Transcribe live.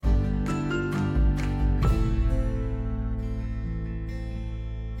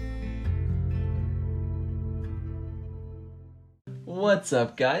What's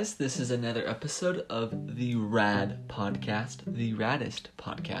up, guys? This is another episode of the Rad Podcast, the raddest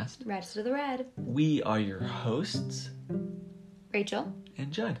podcast. Raddest of the rad. We are your hosts, Rachel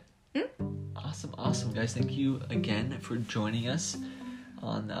and Jud. Awesome, guys. Thank you again for joining us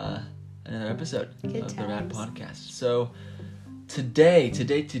on another episode of the Rad Podcast. So today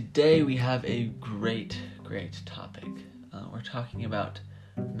we have a great topic. We're talking about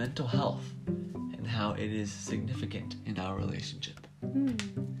mental health and how it is significant in our relationship.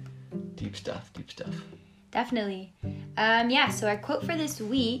 Deep stuff. Definitely. So our quote for this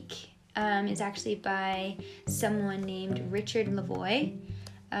week is actually by someone named Richard Lavoie.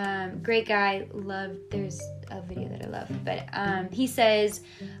 Great guy. There's a video that I love. But he says,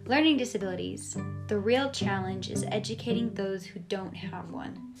 learning disabilities, the real challenge is educating those who don't have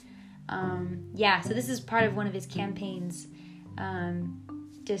one. So this is part of one of his campaigns.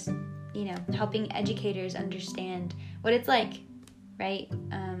 Helping educators understand what it's like, right?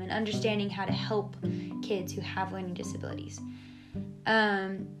 And understanding how to help kids who have learning disabilities.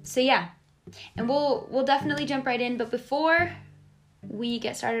 And we'll definitely jump right in. But before we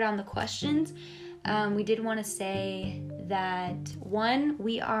get started on the questions, we did want to say that, one,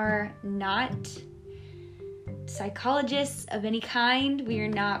 we are not psychologists of any kind. We are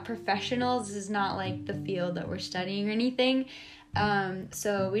not professionals. This is not like the field that we're studying or anything.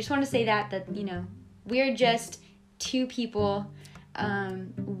 So we just want to say that we are just two people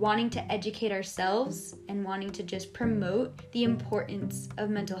wanting to educate ourselves and wanting to just promote the importance of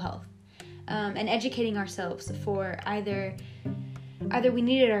mental health, and educating ourselves for either we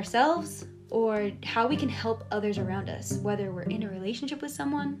need it ourselves or how we can help others around us, whether we're in a relationship with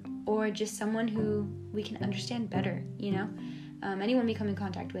someone or just someone who we can understand better, anyone we come in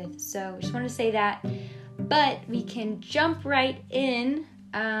contact with. So we just want to say that. But we can jump right in,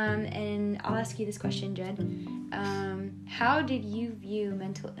 and I'll ask you this question, Jud. How did you view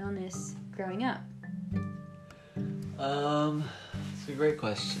mental illness growing up? It's a great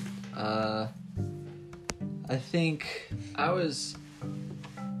question. I think I was,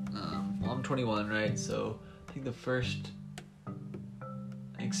 I'm 21, right? So I think the first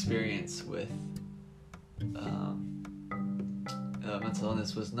experience with mental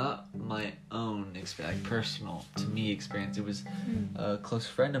illness was not my own experience, like personal to me experience. It was a close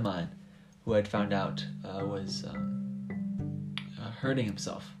friend of mine who I'd found out was hurting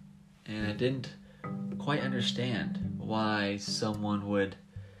himself, and I didn't quite understand why someone would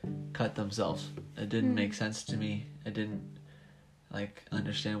cut themselves. It didn't make sense to me. I didn't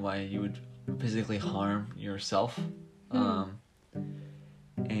understand why you would physically harm yourself.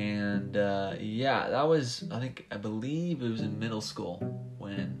 That was, I believe it was in middle school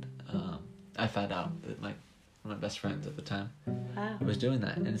when I found out that one of my best friends at the time was doing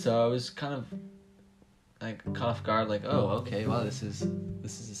that. And so I was kind of caught off guard, this is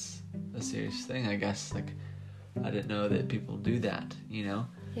a serious thing, I guess. I didn't know that people do that, Yeah.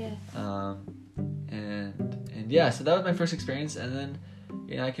 So that was my first experience. And then,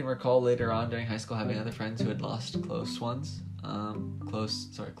 I can recall later on during high school having other friends who had lost close ones.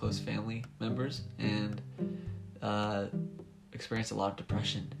 Close family members, and experienced a lot of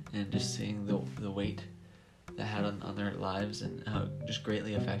depression, and just seeing the weight that had on their lives and how it just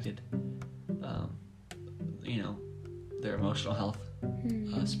greatly affected their emotional health,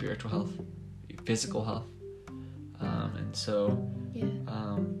 spiritual health, physical health,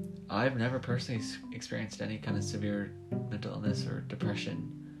 I've never personally experienced any kind of severe mental illness or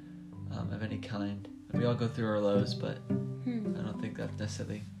depression of any kind. We all go through our lows, but I don't think that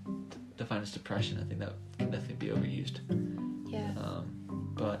necessarily defines depression. I think that can definitely be overused. Yeah.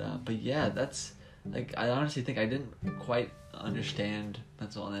 That's I honestly think I didn't quite understand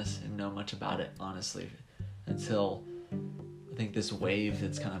mental illness and know much about it, honestly, until I think this wave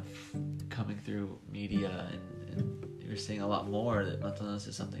that's kind of coming through media, and you're seeing a lot more that mental illness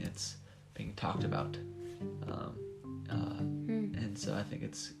is something that's being talked about. And so I think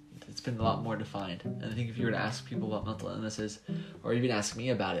it's been a lot more defined. And I think if you were to ask people about mental illnesses, or even ask me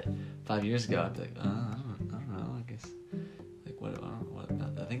about it 5 years ago, I'd be like, I don't know, I guess,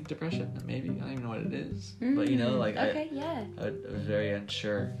 I think depression, maybe, I don't even know what it is. But, I was very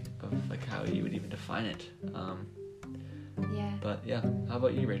unsure of, how you would even define it. But, how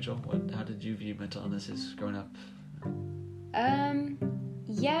about you, Rachel? How did you view mental illnesses growing up?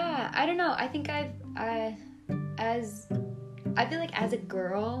 I don't know. I think I feel like as a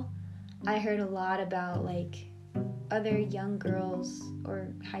girl, I heard a lot about other young girls or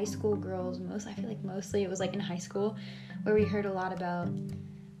high school girls. Mostly it was in high school, where we heard a lot about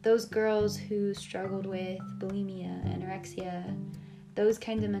those girls who struggled with bulimia, anorexia, those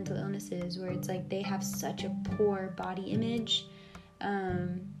kinds of mental illnesses, where it's they have such a poor body image,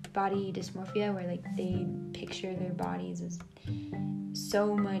 body dysmorphia, where like they picture their bodies as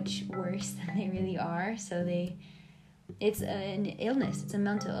so much worse than they really are. So it's an illness. It's a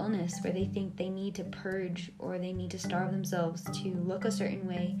mental illness where they think they need to purge or they need to starve themselves to look a certain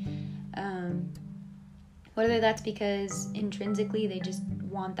way. Whether that's because intrinsically they just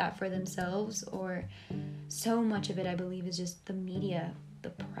want that for themselves, or so much of it, I believe, is just the media, the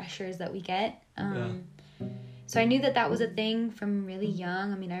pressures that we get. So I knew that was a thing from really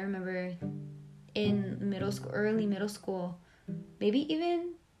young. I mean, I remember in early middle school, maybe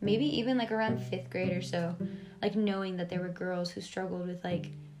even like around 5th grade or so, like knowing that there were girls who struggled with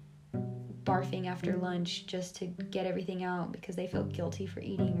like barfing after lunch just to get everything out because they felt guilty for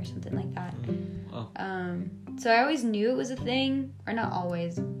eating or something like that. Oh. So I always knew it was a thing, or not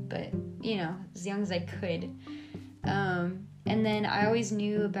always, but you know, as young as I could. And then I always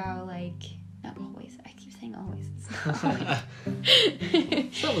knew about like, not always, I keep saying always. It's not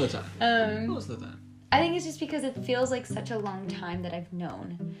always. Some of the time. Most of the time. I think it's just because it feels like such a long time that I've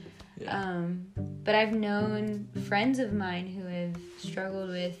known. Yeah. But I've known friends of mine who have struggled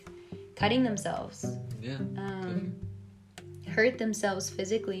with cutting themselves. Yeah. Hurt themselves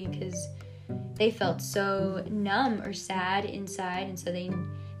physically because they felt so numb or sad inside, and so they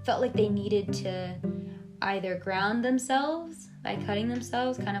felt like they needed to either ground themselves by cutting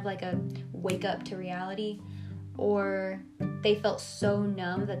themselves, kind of like a wake up to reality, or they felt so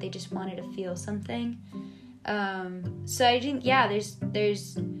numb that they just wanted to feel something. So I think,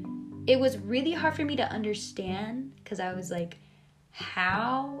 it was really hard for me to understand, because I was like,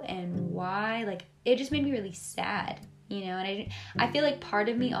 how and why? Like, it just made me really sad, you know? And I feel like part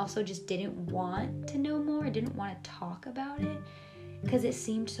of me also just didn't want to know more, didn't want to talk about it, because it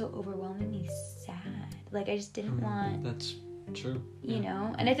seemed so overwhelmingly sad. Like, I just didn't want... That's true. You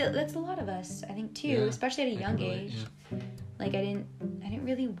know? And I feel that's a lot of us, I think, too, especially at a young age. Yeah. Like, I didn't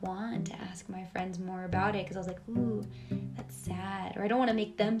really want to ask my friends more about it, because I was like, ooh, that's sad. Or I don't want to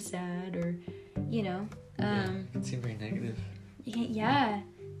make them sad, or, you know. It seemed very negative. Yeah.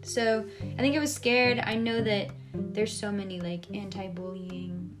 So, I think I was scared. I know that there's so many, like,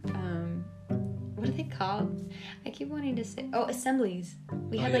 anti-bullying, what are they called? I keep wanting to say, assemblies.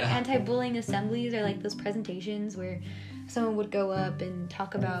 We had, like, anti-bullying assemblies, or, like, those presentations where someone would go up and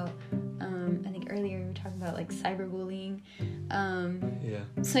talk about, I think earlier we were talking about, like, cyberbullying.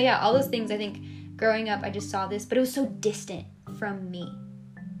 So, yeah, all those things, I think, growing up, I just saw this, but it was so distant from me,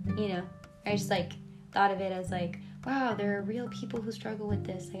 you know? I just, like, thought of it as, like, wow, there are real people who struggle with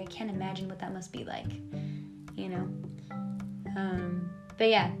this. Like, I can't imagine what that must be like, you know? But,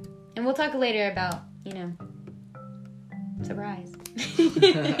 yeah. And we'll talk later about, you know, surprise.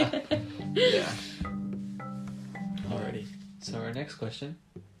 Yeah. Alrighty. So our next question.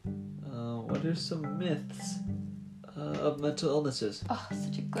 What are some myths of mental illnesses? Oh,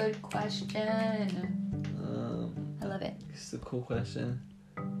 such a good question. I love it. It's a cool question.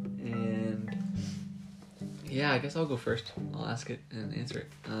 And yeah, I guess I'll go first. I'll ask it and answer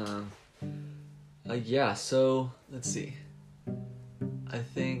it. So let's see. I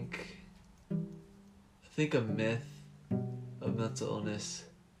think a myth of mental illness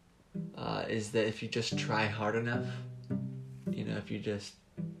is that if you just try hard enough, you know, if you just,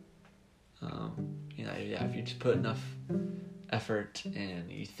 if you just put enough effort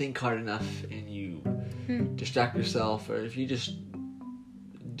and you think hard enough and you distract yourself, or if you just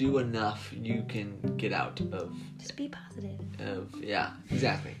do enough, you can get out of... Just be positive. Yeah,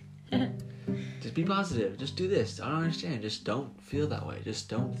 exactly. Just be positive. Just do this. I don't understand. Just don't feel that way. Just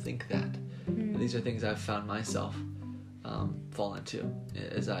don't think that. These are things I've found myself fall into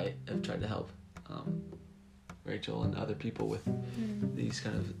as I have tried to help Rachel and other people with these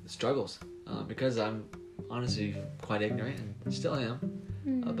kind of struggles, because I'm honestly quite ignorant and still am,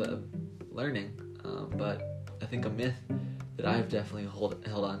 but learning. But I think a myth that I've definitely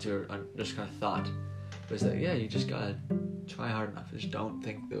held on to, or just kind of thought, was that you just gotta try hard enough. Just don't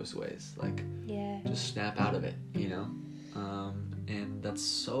think those ways. Like, just snap out of it, you know. And that's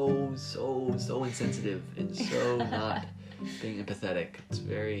so insensitive and so not being empathetic. It's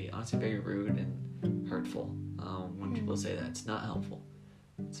honestly very rude and hurtful when people say that. It's not helpful.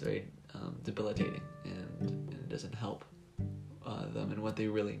 It's very debilitating, and it doesn't help them and what they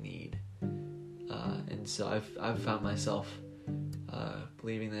really need. And so I've found myself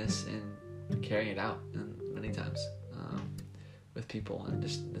believing this and carrying it out many times with people, and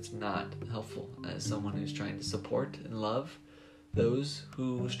just it's not helpful as someone who's trying to support and love those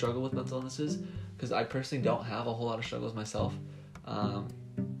who struggle with mental illnesses, because I personally don't have a whole lot of struggles myself. I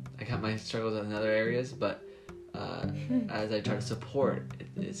got my struggles in other areas, but as I try to support,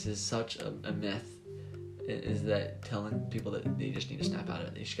 it's just such a myth is that telling people that they just need to snap out of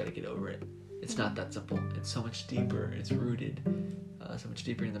it. They just got to get over it. It's not that simple. It's so much deeper. It's rooted so much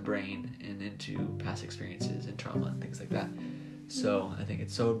deeper in the brain and into past experiences and trauma and things like that. So I think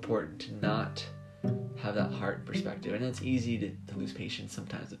it's so important to not have that heart perspective. And it's easy to lose patience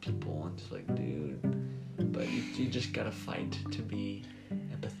sometimes with people and just like, dude. But you just got to fight to be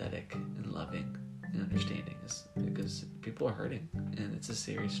empathetic and loving and understanding, because people are hurting and it's a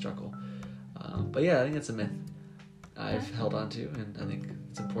serious struggle. But yeah, I think it's a myth I've held on to, and I think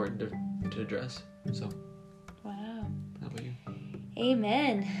it's important to address. So, wow. How about you?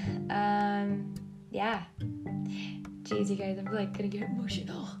 Amen. Yeah. Jeez, you guys, I'm like gonna get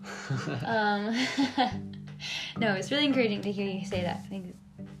emotional. No, it's really encouraging to hear you say that. I think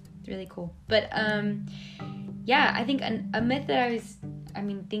it's really cool. But yeah, I think a myth that I was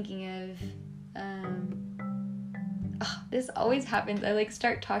thinking of. This always happens. I like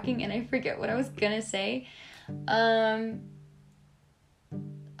start talking and I forget what I was gonna say.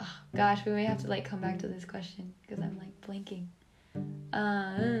 Gosh, we may have to like come back to this question because I'm like blanking.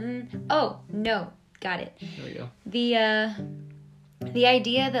 Oh no, got it. There we go. The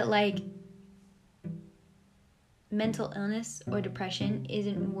idea that like mental illness or depression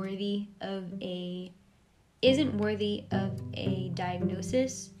isn't worthy of a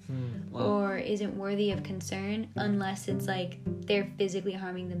diagnosis. Wow. Or isn't worthy of concern unless it's like they're physically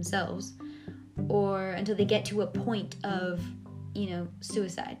harming themselves, or until they get to a point of,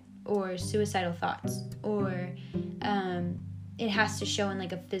 suicide or suicidal thoughts, or it has to show in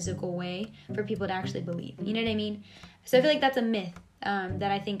like a physical way for people to actually believe. You know what I mean? So I feel like that's a myth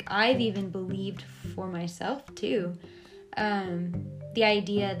that I think I've even believed for myself too. The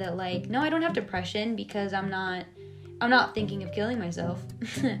idea that like, no, I don't have depression because I'm not thinking of killing myself.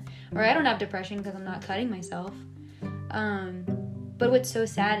 Or I don't have depression because I'm not cutting myself. But what's so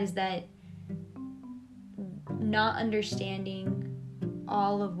sad is that not understanding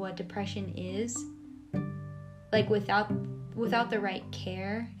all of what depression is, like without the right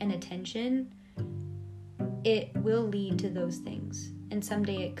care and attention, it will lead to those things. And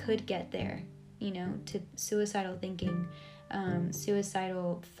someday it could get there, to suicidal thinking,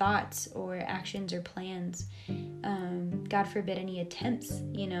 suicidal thoughts or actions or plans, God forbid any attempts,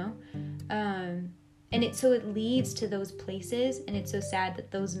 and it leads to those places. And it's so sad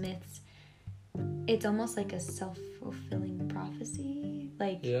that those myths, it's almost like a self-fulfilling prophecy,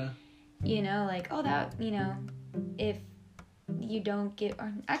 like, yeah, like, oh, that, if you don't give,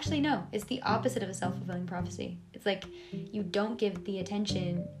 or actually no, it's the opposite of a self-fulfilling prophecy. It's like you don't give the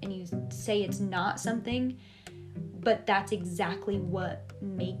attention and you say it's not something, but that's exactly what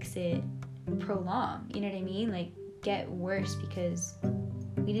makes it prolong. You know what I mean? Like get worse because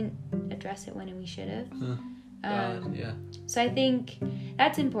we didn't address it when we should have. Yeah. So I think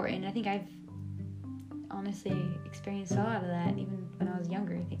that's important. I think I've honestly experienced a lot of that even when I was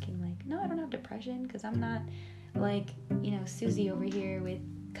younger, thinking like, no, I don't have depression because I'm not like, Susie over here with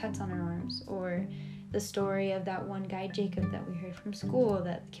cuts on her arms, or the story of that one guy, Jacob, that we heard from school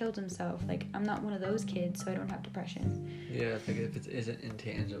that killed himself. Like, I'm not one of those kids, so I don't have depression. Yeah, I think if it isn't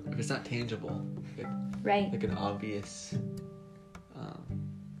intangible, if it's not tangible, right, like an obvious,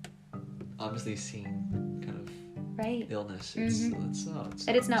 obviously seen kind of right illness,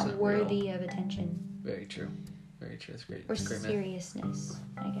 it's not worthy real. Of attention. Very true. That's great. Or that's great seriousness,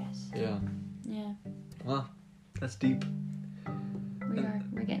 myth. I guess. Yeah. Well, that's deep.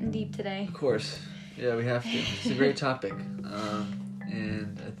 We're getting deep today. Of course. Yeah, we have to. It's a great topic.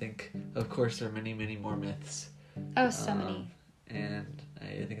 And I think, of course, there are many, many more myths. Oh, so many. And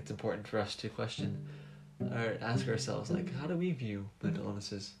I think it's important for us to question or ask ourselves, like, how do we view mental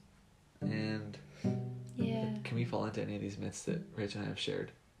illnesses? And can we fall into any of these myths that Rachel and I have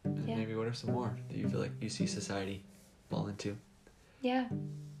shared? And maybe what are some more that you feel like you see society fall into? Yeah.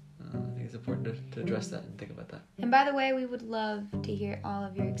 I think it's important to address that and think about that. And by the way, we would love to hear all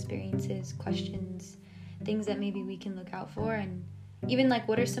of your experiences, questions, things that maybe we can look out for, and even like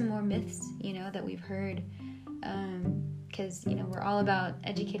what are some more myths, that we've heard, because we're all about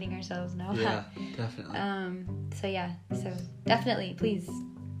educating ourselves now. Yeah, definitely. So definitely, please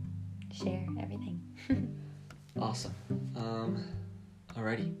share everything. Awesome.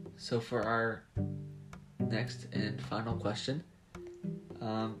 Alrighty. So for our next and final question,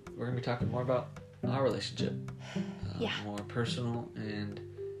 we're going to be talking more about our relationship. More personal and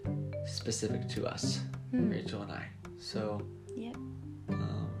specific to us, Rachel and I. So,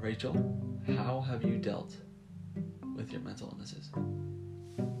 Rachel, how have you dealt with your mental illnesses?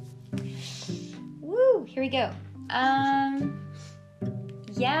 Woo! Here we go.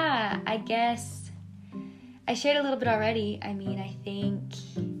 I guess I shared a little bit already. I mean, I think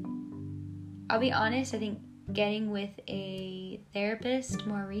I'll be honest, I think getting with a therapist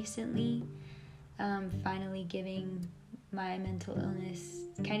more recently, finally giving my mental illness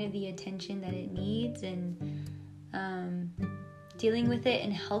kind of the attention that it needs, and dealing with it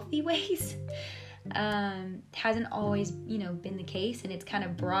in healthy ways hasn't always, been the case, and it's kind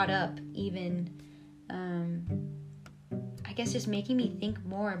of brought up even, I guess, just making me think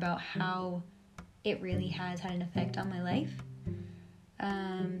more about how it really has had an effect on my life.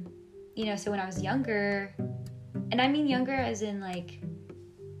 So when I was younger, and I mean younger as in like,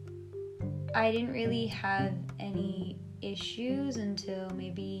 I didn't really have any issues until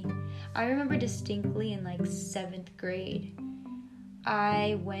maybe, I remember distinctly in like 7th grade,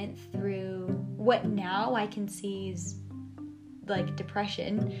 I went through what now I can see is like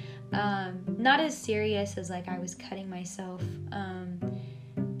depression. Not as serious as like I was cutting myself,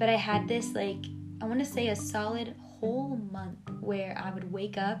 but I had this like, I want to say a solid whole month where I would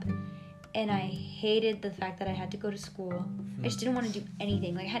wake up and I hated the fact that I had to go to school. I just didn't want to do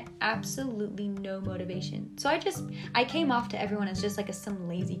anything. Like, I had absolutely no motivation. So I came off to everyone as just like some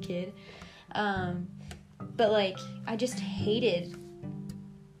lazy kid. But like, I just hated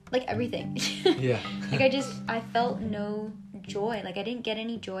like everything. Yeah. Like I felt no joy. Like, I didn't get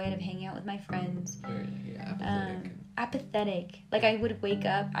any joy out of hanging out with my friends. Very apathetic. Apathetic. Like, I would wake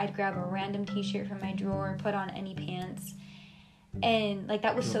up, I'd grab a random t-shirt from my drawer, put on any pants, and like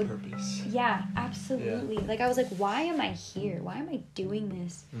that was No so purpose. Yeah, absolutely. Yeah. Like, I was like, why am I here? Why am I doing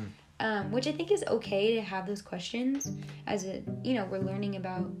this? Which I think is okay to have those questions as we're learning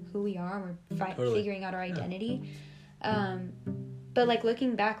about who we are, we're figuring out our identity. But like,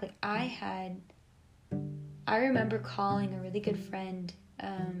 looking back, like I remember calling a really good friend.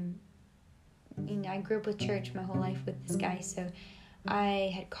 I grew up with church my whole life with this guy, so I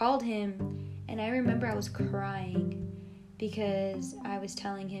had called him, and I remember I was crying because I was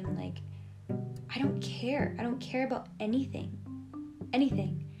telling him, like, I don't care about anything.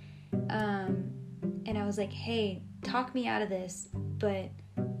 And I was like, hey, talk me out of this, but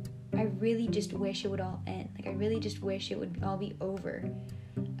I really just wish it would all end. Like, I really just wish it would all be over.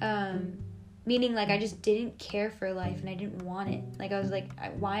 Meaning, like, I just didn't care for life, and I didn't want it. Like, I was like,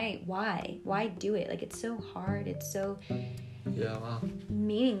 why do it? Like, it's so hard. It's so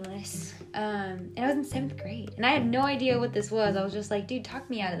meaningless. And I was in 7th grade, and I had no idea what this was. I was just like, dude, talk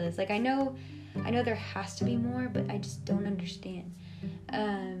me out of this. Like, I know there has to be more, but I just don't understand.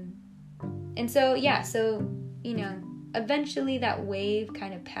 And so, eventually that wave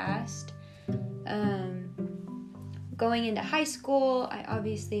kind of passed. Going into high school, I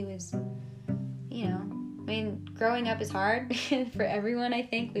obviously was, growing up is hard for everyone, I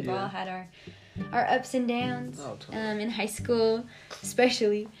think. We've all had our ups and downs. Oh, totally. In high school,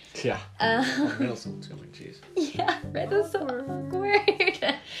 especially. Yeah. Middle school too, jeez. Yeah, right, that's so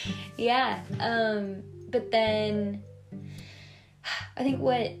awkward. Yeah. But then, I think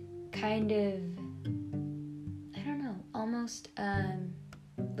what kind of, I don't know, almost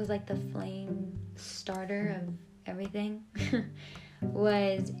was like the flame starter of everything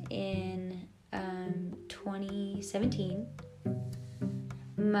was in 2017.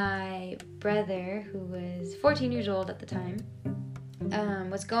 My brother, who was 14 years old at the time,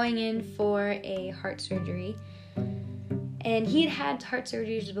 was going in for a heart surgery. And he had heart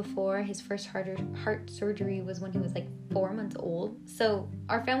surgeries before. His first heart surgery was when he was like 4 months old. So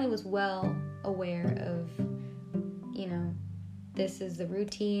our family was well aware of, this is the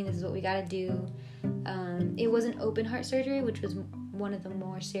routine, this is what we gotta do. It was an open heart surgery, which was one of the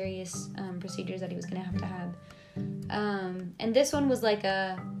more serious procedures that he was gonna have to have. And this one was like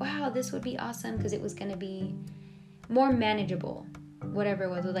wow, this would be awesome because it was gonna be more manageable, whatever it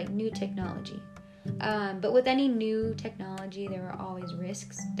was, with like new technology. But with any new technology, there were always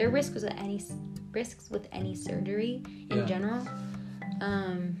risks. There are risks with any surgery in general.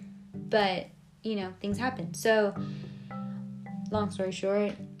 But things happen. So, long story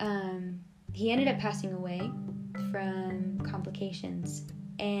short, he ended up passing away from complications.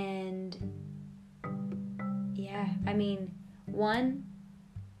 And one,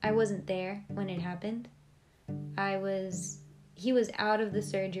 I wasn't there when it happened. He was out of the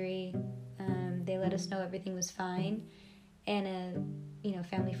surgery. They let us know everything was fine. And a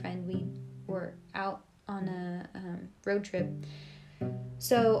family friend, we were out on a road trip.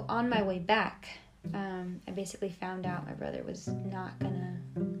 So on my way back, I basically found out my brother was not gonna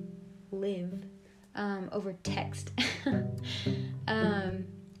live over text.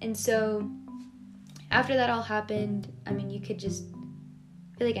 And so after that all happened, you could just,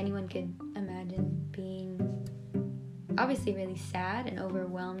 I feel like anyone could imagine being obviously really sad and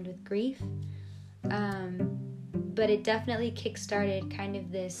overwhelmed with grief. But it definitely kickstarted kind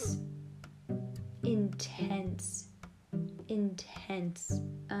of this intense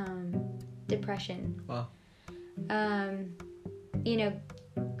depression. Wow. You know,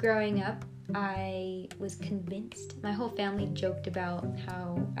 growing up, I was convinced, my whole family joked about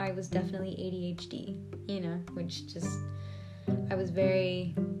how I was definitely ADHD, you know, which just, I was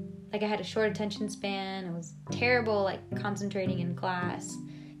very, like, I had a short attention span. I was terrible, like, concentrating in class.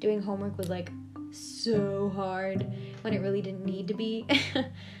 Doing homework was, like, so hard when it really didn't need to be.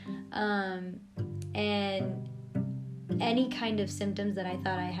 And any kind of symptoms that I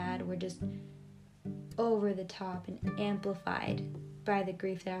thought I had were just over the top and amplified by the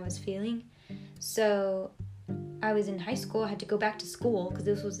grief that I was feeling. So I was in high school. I had to go back to school because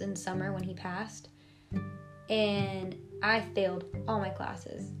this was in summer when he passed. And I failed all my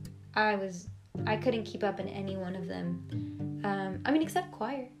classes. I couldn't keep up in any one of them. I mean, except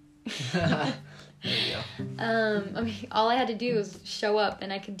choir. There you go. I mean, all I had to do was show up,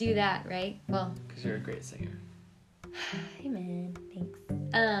 and I could do that, right? Well, Because you're a great singer. hey man, thanks.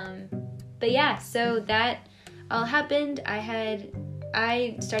 But yeah, so that all happened.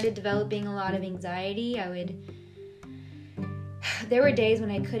 I started developing a lot of anxiety. There were days when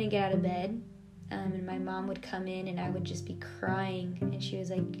I couldn't get out of bed, and my mom would come in, and I would just be crying, and she was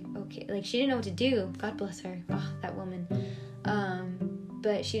like, okay, like, she didn't know what to do. God bless her. Oh, that woman.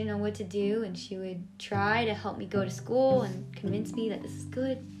 But she didn't know what to do, and she would try to help me go to school and convince me that this is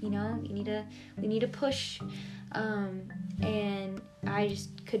good, you know, we need to push. And I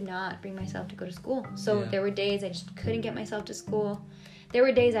just could not bring myself to go to school. So there were days I just couldn't get myself to school. There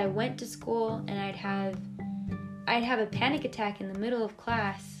were days I went to school and I'd have a panic attack in the middle of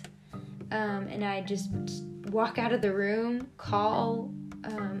class. And I'd just walk out of the room, call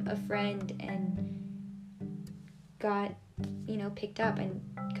a friend, and got, you know, picked up and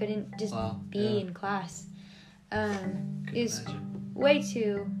couldn't just be in class. It was way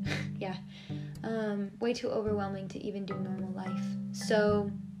too overwhelming to even do normal life.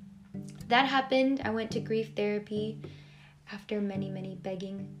 So that happened. I went to grief therapy after many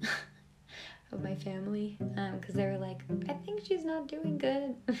begging of my family, because they were like, I think she's not doing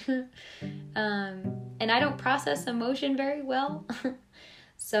good. And I don't process emotion very well.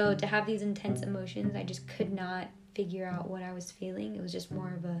 So to have these intense emotions, I just could not figure out what I was feeling. It was just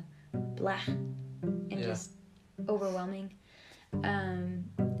more of a blah and just overwhelming.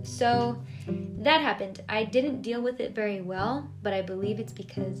 So that happened. I didn't deal with it very well, but I believe it's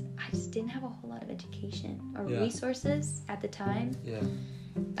because I just didn't have a whole lot of education or resources at the time. Yeah.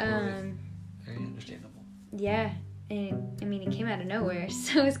 Very understandable. Yeah. And I mean, it came out of nowhere.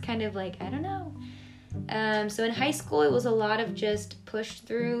 So it's kind of like, I don't know. So in high school, it was a lot of just push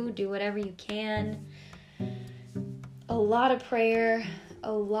through, do whatever you can. A lot of prayer,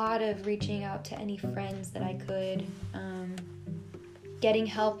 a lot of reaching out to any friends that I could, getting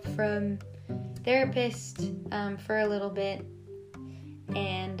help from therapists for a little bit,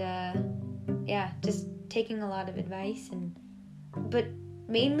 and just taking a lot of advice, but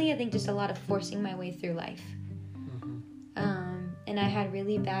mainly I think just a lot of forcing my way through life. And I had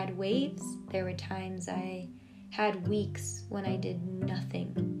really bad waves. There were times I had weeks when I did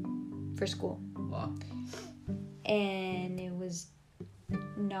nothing for school. Wow. And it was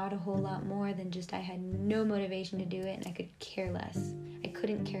not a whole lot more than just I had no motivation to do it, and I could care less. I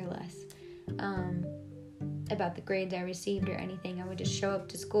couldn't care less about the grades I received or anything. I would just show up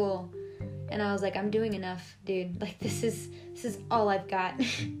to school, and I was like, I'm doing enough, dude. Like, this is all I've got.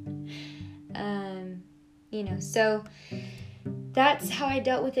 You know, so that's how I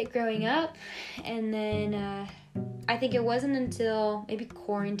dealt with it growing up. And then I think it wasn't until maybe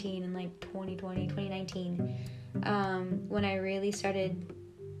quarantine in like 2019 when I really started,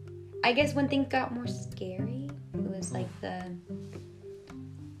 I guess when things got more scary. It was like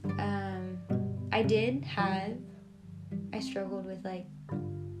I struggled with like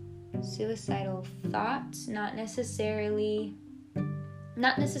suicidal thoughts, not necessarily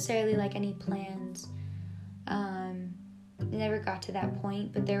like any plans. Never got to that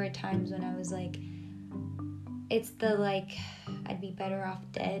point, but there were times when I was like, it's the like, I'd be better off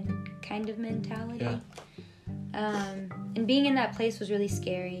dead kind of mentality. And being in that place was really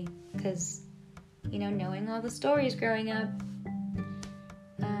scary because, you know, knowing all the stories growing up,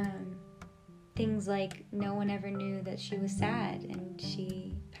 things like no one ever knew that she was sad and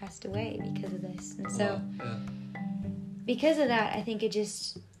she passed away because of this. And so because of that, I think it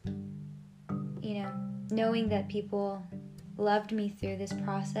just, you know, knowing that people loved me through this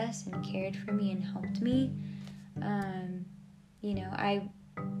process and cared for me and helped me, you know, I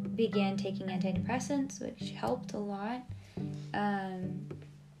began taking antidepressants, which helped a lot.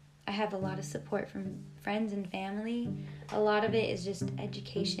 I have a lot of support from friends and family. A lot of it is just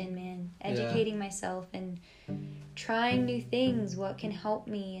education, man. Educating myself and trying new things, what can help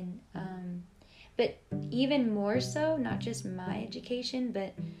me. And but even more so, not just my education,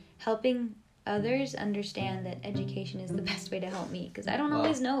 but helping others understand that education is the best way to help me, because I don't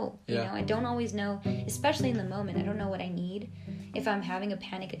always know. You know, I don't always know, especially in the moment. I don't know what I need. If I'm having a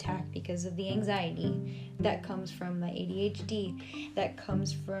panic attack because of the anxiety that comes from my ADHD, that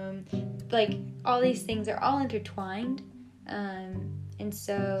comes from, like, all these things are all intertwined. And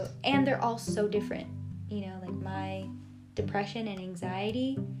so, and they're all so different. You know, like my depression and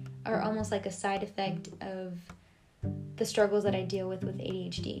anxiety are almost like a side effect of the struggles that I deal with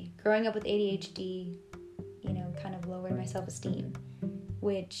ADHD. Growing up with ADHD, you know, kind of lowered my self-esteem,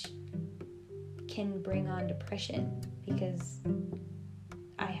 which can bring on depression because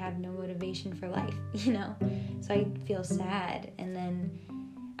I have no motivation for life, you know? So I feel sad. And then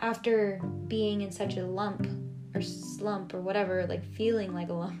after being in such a lump or slump or whatever, like feeling like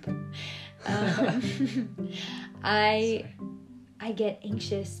a lump, I get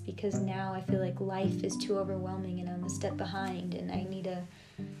anxious because now I feel like life is too overwhelming and I'm a step behind and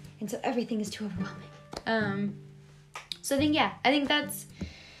and so everything is too overwhelming. So I think that's,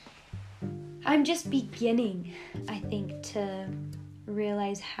 I'm just beginning, I think, to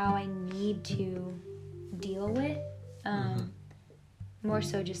realize how I need to deal with, more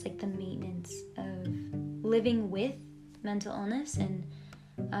so just like the maintenance of living with mental illness. And,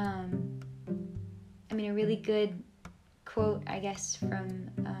 I mean, a really good quote, I guess, from,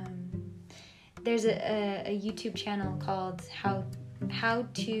 there's a YouTube channel called How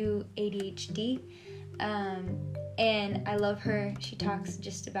to ADHD, and I love her. She talks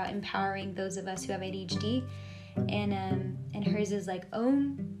just about empowering those of us who have ADHD, and hers is like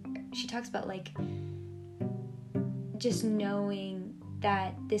she talks about like just knowing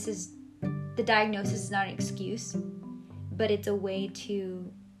that the diagnosis is not an excuse, but it's a way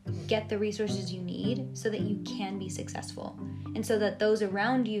to get the resources you need so that you can be successful, and so that those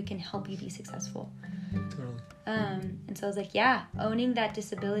around you can help you be successful. Totally. And so I was like, owning that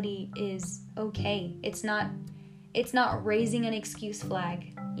disability is okay. It's not raising an excuse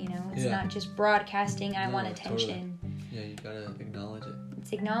flag, you know. It's not just broadcasting I want attention. Totally. Yeah, you gotta acknowledge it.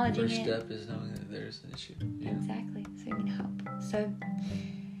 It's acknowledging First it. step is knowing that there's an issue. Yeah. Exactly. So you can help. So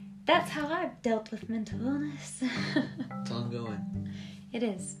that's how I've dealt with mental illness. It's ongoing. It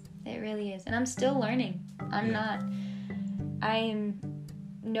is. It really is. And I'm still learning. I am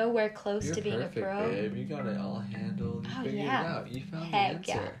nowhere close to being perfect, a pro. Babe. You got it all handled. You figured it out. You found Heck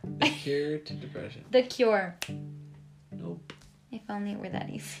the answer. The cure to depression. The cure. Nope. If only it were that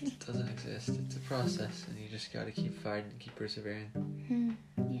easy. It doesn't exist. It's a process, and you just gotta keep fighting and keep persevering.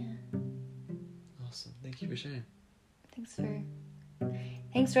 Yeah. Awesome. Thank you for sharing.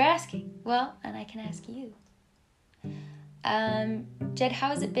 Thanks for asking. Well, and I can ask you. Jud, how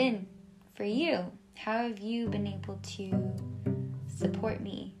has it been for you? How have you been able to support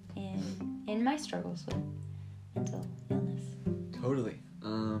me in my struggles with mental illness? Totally.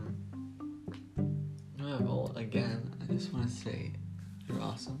 Well, again, I just want to say you're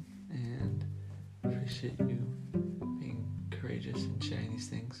awesome and appreciate you being courageous and sharing these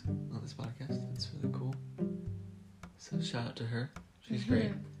things on this podcast. That's really cool. So shout out to her. She's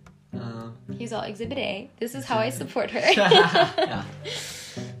great. He's all Exhibit A. This is how I support her. Yeah.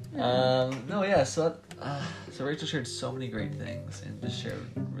 So Rachel shared so many great things and just shared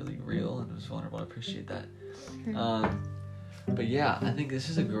really real and was vulnerable. I appreciate that. But yeah, I think this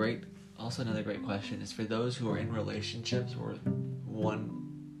is another great question is for those who are in relationships where one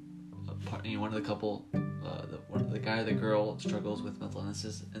of the couple, the guy or the girl struggles with mental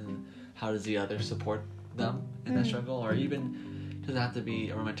illnesses, and how does the other support them in that struggle? Or even doesn't have to be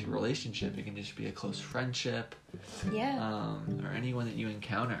a romantic relationship. It can just be a close friendship. Yeah. Or anyone that you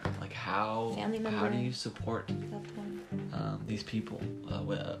encounter. Like how do you support these people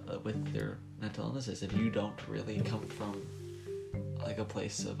with their mental illnesses if you don't really come from like a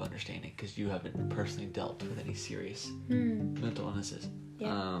place of understanding because you haven't personally dealt with any serious mental illnesses.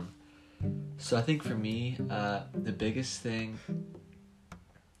 Yeah. So I think for me, the biggest thing,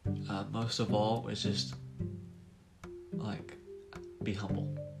 most of all, was just like be humble.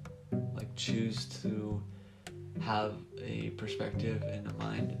 Like choose to have a perspective and a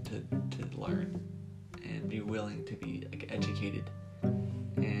mind to learn and be willing to be like educated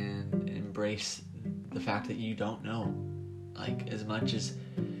and embrace the fact that you don't know. Like as much as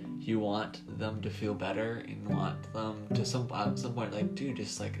you want them to feel better and want them to some point, like, dude,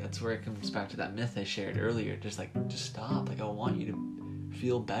 just like that's where it comes back to that myth I shared earlier. Just stop. Like I want you to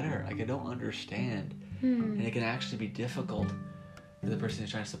feel better. Like I don't understand, and it can actually be difficult the person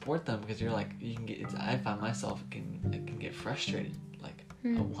who's trying to support them, because you're like, I find myself it can get frustrated. Like,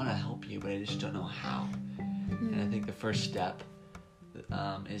 I want to help you, but I just don't know how. And I think the first step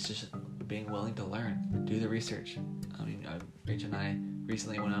is just being willing to learn, do the research. I mean, Rachel and I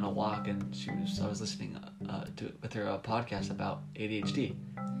recently went on a walk, and I was listening with her podcast about ADHD.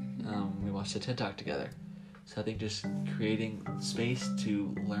 We watched a TED Talk together. So I think just creating space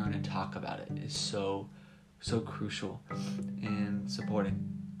to learn and talk about it is so crucial, and supporting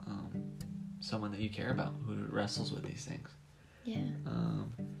someone that you care about who wrestles with these things. Yeah.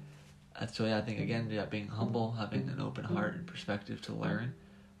 So I think, again, being humble, having an open heart and perspective to learn,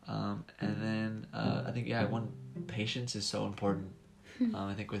 and then I think patience is so important.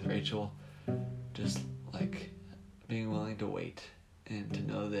 I think with Rachel, just like being willing to wait and to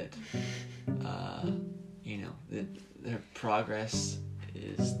know that that their progress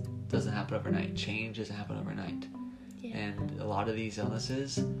doesn't happen overnight. Change doesn't happen overnight. Yeah. And a lot of these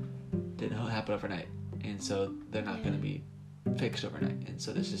illnesses didn't happen overnight, and so they're not going to be fixed overnight. And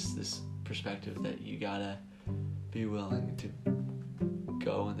so there's just this perspective that you gotta be willing to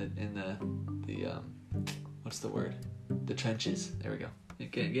go in the what's the word? The trenches. There we go.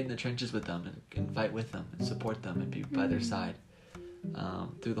 Get in the trenches with them and fight with them and support them and be by their side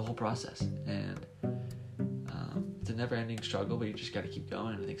through the whole process. And it's a never-ending struggle, but you just got to keep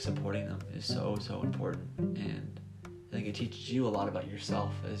going. And I think supporting them is so important. And I think it teaches you a lot about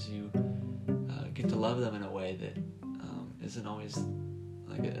yourself as you get to love them in a way that isn't always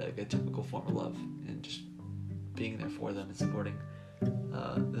like a typical form of love, and just being there for them and supporting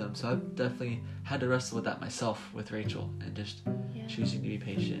them. So I've definitely had to wrestle with that myself with Rachel, and just choosing to be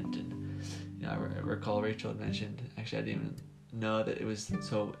patient. And I recall Rachel had mentioned, actually I didn't even know that it was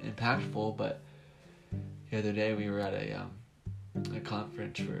so impactful, but the other day we were at a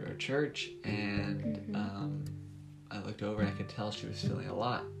conference for our church, and I looked over and I could tell she was feeling a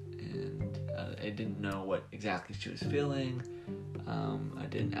lot, and I didn't know what exactly she was feeling. I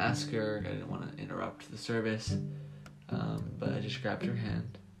didn't ask her. I didn't want to interrupt the service, but I just grabbed her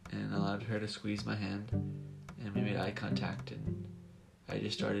hand and allowed her to squeeze my hand, and we made eye contact, and I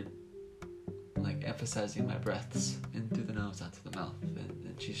just started like emphasizing my breaths in through the nose, out through the mouth,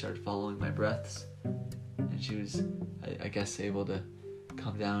 and she started following my breaths, and she was, I guess, able to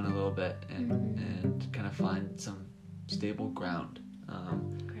calm down a little bit and kind of find some stable ground.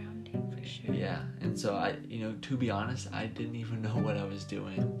 Grounding, for sure. Yeah, and so I, to be honest, I didn't even know what I was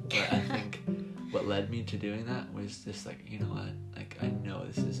doing, but I think what led me to doing that was just like, like I know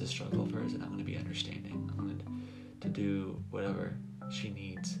this is a struggle of hers, and I'm going to be understanding. I'm going to do whatever she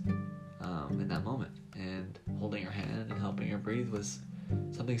needs in that moment, and holding her hand and helping her breathe was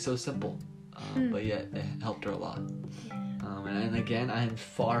something so simple, but yet it helped her a lot. And again, I am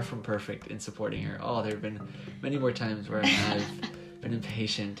far from perfect in supporting her. There have been many more times where I've been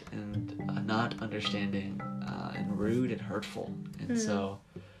impatient and not understanding and rude and hurtful. And so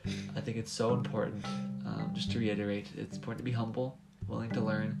I think it's so important, just to reiterate, it's important to be humble, willing to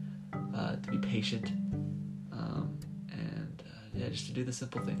learn, to be patient, and just to do the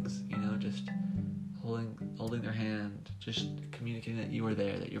simple things, just holding their hand, just communicating that you are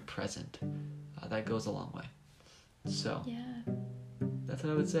there, that you're present. That goes a long way. So that's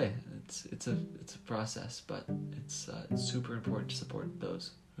what I would say. It's a process, but it's super important to support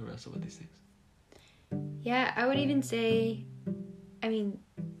those who wrestle with these things. Yeah, I would even say, to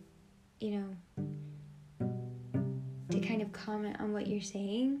kind of comment on what you're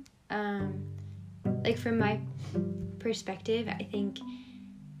saying, like from my perspective, I think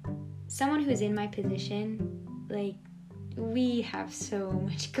someone who's in my position, like, we have so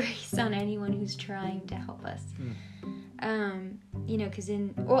much grace on anyone who's trying to help us. Because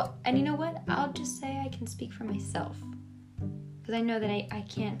and you know what? I'll just say I can speak for myself, because I know that I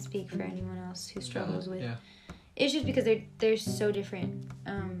can't speak for anyone else who struggles with issues, because they're so different.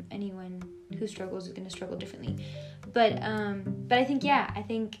 Anyone who struggles is going to struggle differently. But I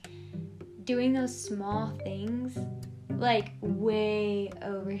think doing those small things, like, way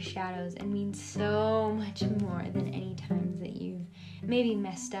overshadows and means so much more than any times that you've maybe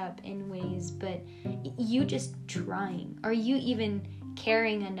messed up in ways, but you just trying, or you even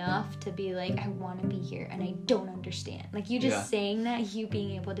caring enough to be like, I want to be here and I don't understand. Like, you just saying that, you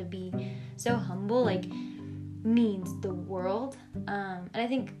being able to be so humble, like, means the world. And I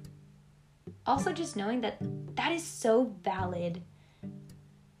think also just knowing that is so valid,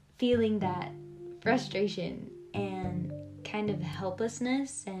 feeling that frustration and kind of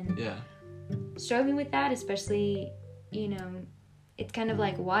helplessness and struggling with that, especially, it's kind of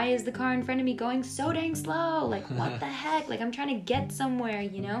like, why is the car in front of me going so dang slow? Like, what the heck? Like, I'm trying to get somewhere,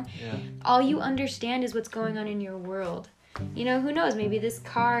 All you understand is what's going on in your world. you know, who knows? Maybe this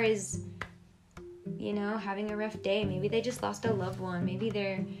car is, you know, having a rough day. Maybe they just lost a loved one. Maybe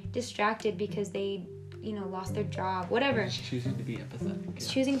they're distracted because they, you know, lost their job. Whatever. It's choosing to be empathetic.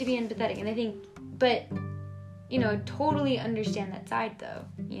 It's choosing to be empathetic. And I think, but, you know, totally understand that side, though.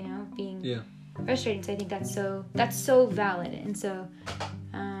 You know, being frustrating. So I think that's so valid. And so,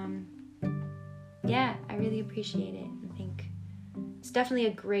 yeah, I really appreciate it. I think it's definitely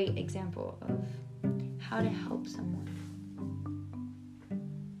a great example of how to help someone.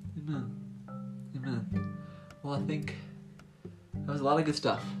 Amen. Well, I think that was a lot of good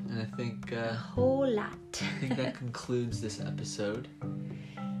stuff, and I think a whole lot. I think that concludes this episode.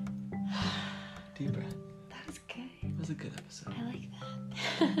 Deep breath. That was good. It was a good episode. I like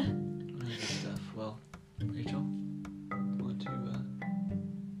that. Really good stuff. Well, Rachel, you want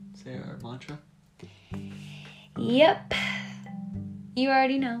to say our mantra? Yep. You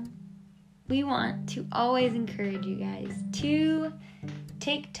already know. We want to always encourage you guys to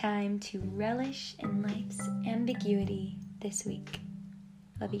take time to relish in life's ambiguity this week.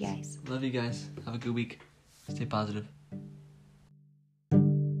 Love you guys. Love you guys. Have a good week. Stay positive.